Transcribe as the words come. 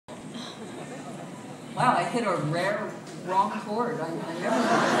Wow, I hit a rare wrong chord. I never.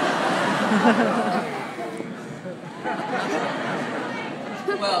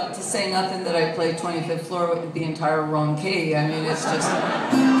 Well, to say nothing that I played 25th floor with the entire wrong key. I mean, it's just.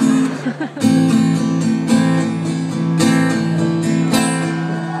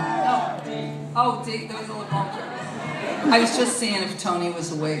 Oh, D, there was a little bump. I was just seeing if Tony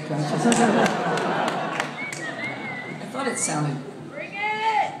was awake. I thought it sounded. Bring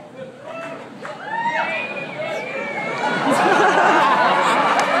it!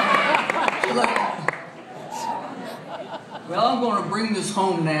 Look. Well, I'm going to bring this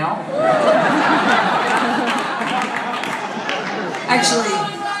home now. Actually,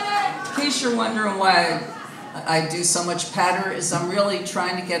 in case you're wondering why I do so much patter, is I'm really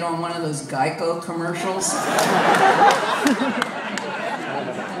trying to get on one of those Geico commercials.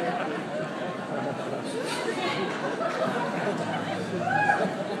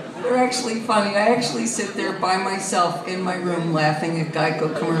 They're actually funny. I actually sit there by myself in my room laughing at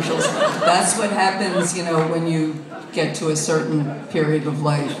Geico commercials. That's what happens, you know, when you get to a certain period of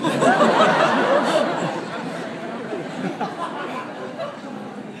life.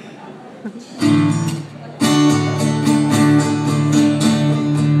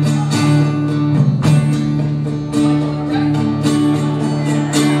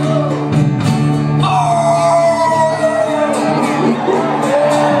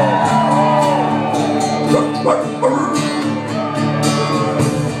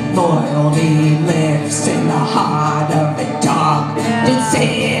 Loyalty lives in the heart of a dog. Don't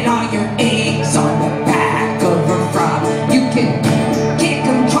sit all your eggs on the back of a frog. You can kick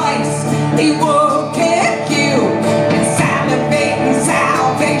him twice, he would.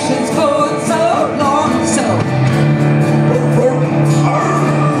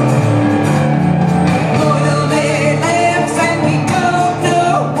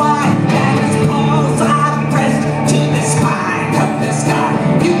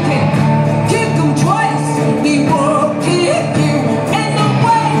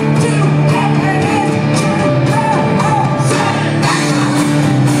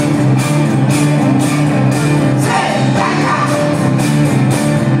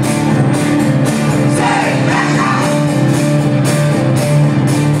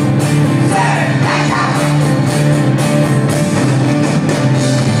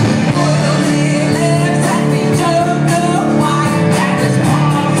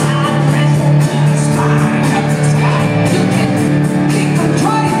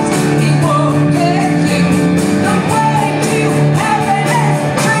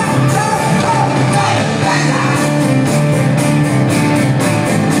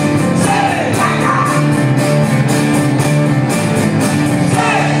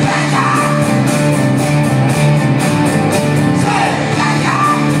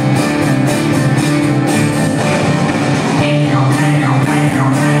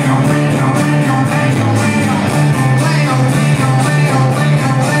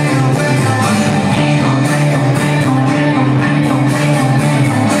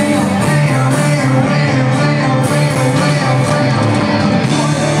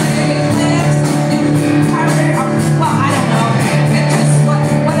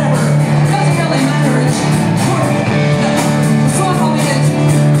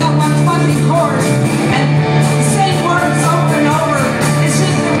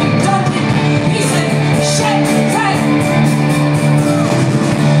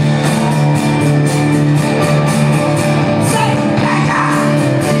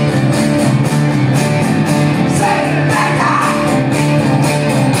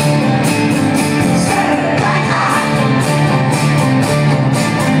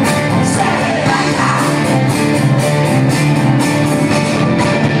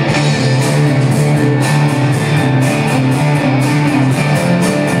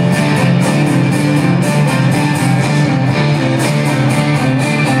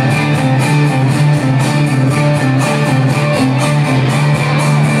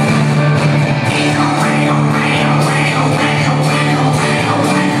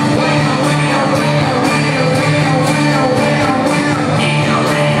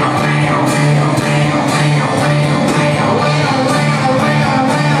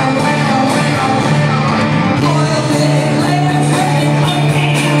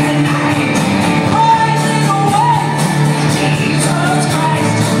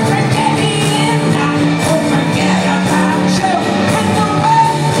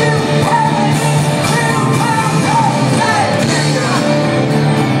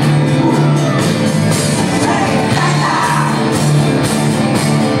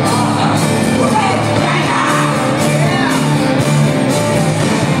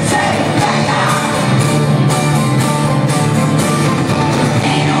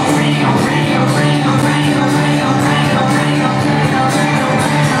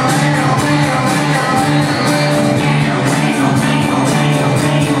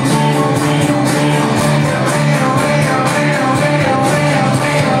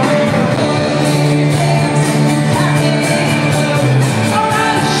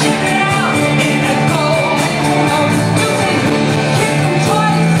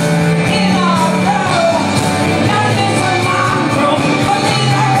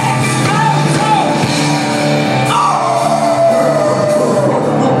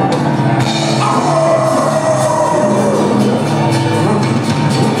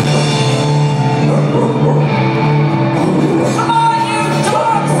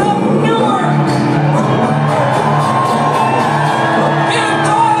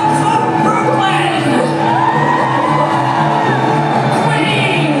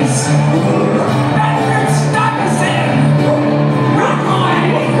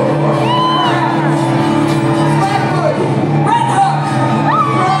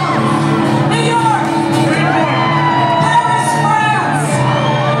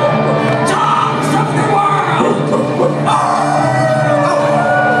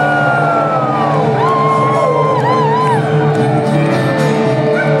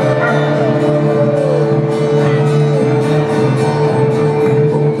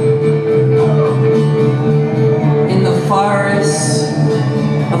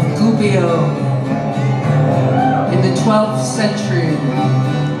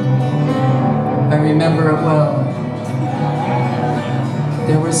 remember it well.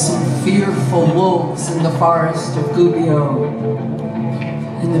 There were some fearful wolves in the forest of Gubbio,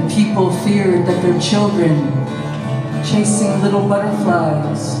 and the people feared that their children, chasing little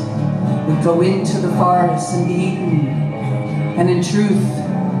butterflies, would go into the forest and be eaten. And in truth,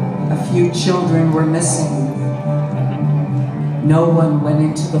 a few children were missing. No one went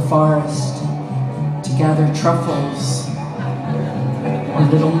into the forest to gather truffles or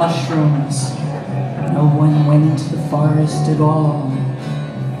little mushrooms. No one went into the forest at all.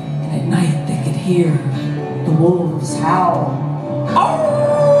 And at night they could hear the wolves howl.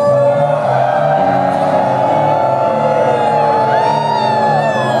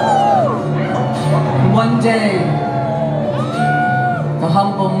 One day, the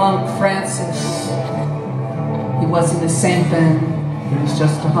humble monk Francis, he wasn't a saint then, he was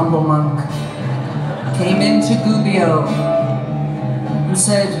just a humble monk, came into Gubbio and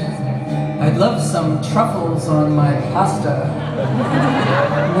said, "I'd love some truffles on my pasta."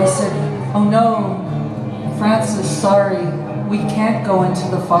 And they said, "Oh no, Francis, sorry, we can't go into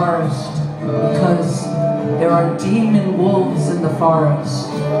the forest because there are demon wolves in the forest."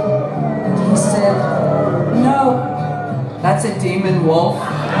 And he said, "No, that's a demon wolf."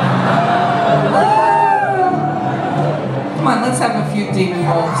 Come on, let's have a few demon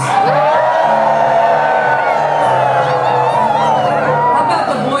wolves. How about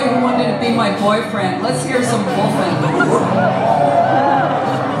the boy who wanted to be my boyfriend? Let's hear some wolfing.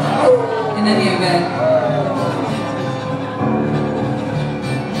 In any event,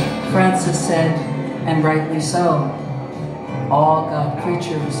 Francis said, and rightly so, all God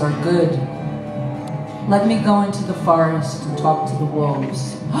creatures are good. Let me go into the forest and talk to the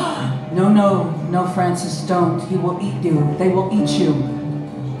wolves. No, no, no, Francis, don't. He will eat you. They will eat you.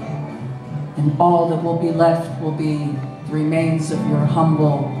 And all that will be left will be the remains of your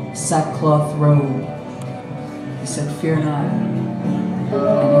humble sackcloth robe. He said, "Fear not."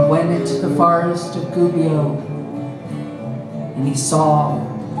 And he went into the forest of Gubbio, and he saw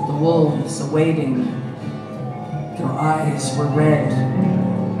the wolves awaiting. Their eyes were red,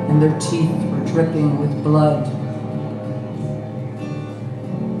 and their teeth were dripping with blood.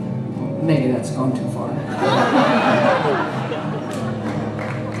 Maybe that's going too far.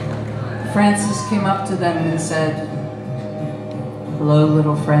 Francis came up to them and said, "Hello,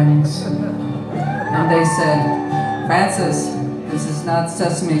 little friends." And they said, "Francis, this is not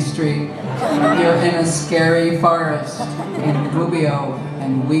Sesame Street. You're in a scary forest in Gubbio,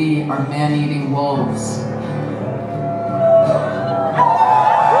 and we are man-eating wolves."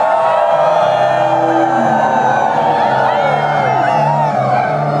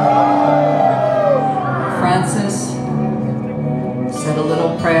 Francis said a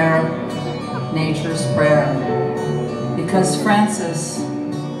little prayer, nature's prayer, because Francis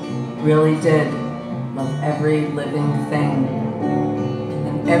really did love every living thing.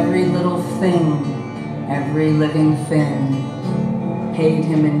 And every little thing, every living thing paid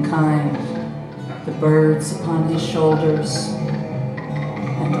him in kind. The birds upon his shoulders,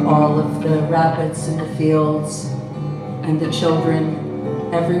 and all of the rabbits in the fields, and the children,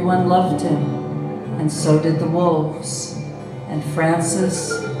 everyone loved him. And so did the wolves. And Francis,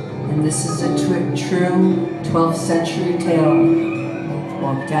 and this is a true 12th century tale,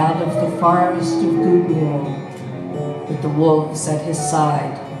 walked out of the forest of Gubbio with the wolves at his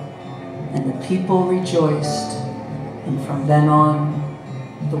side, and the people rejoiced. And from then on,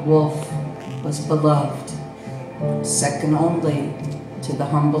 the wolf was beloved, second only to the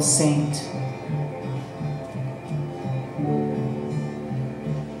humble saint.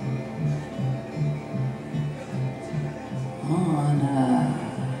 On a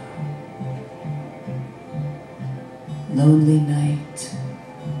lonely night,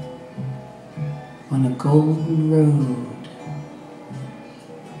 on a golden road,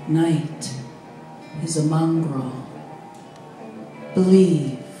 night is a mongrel.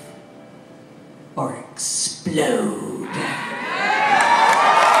 Believe or explode.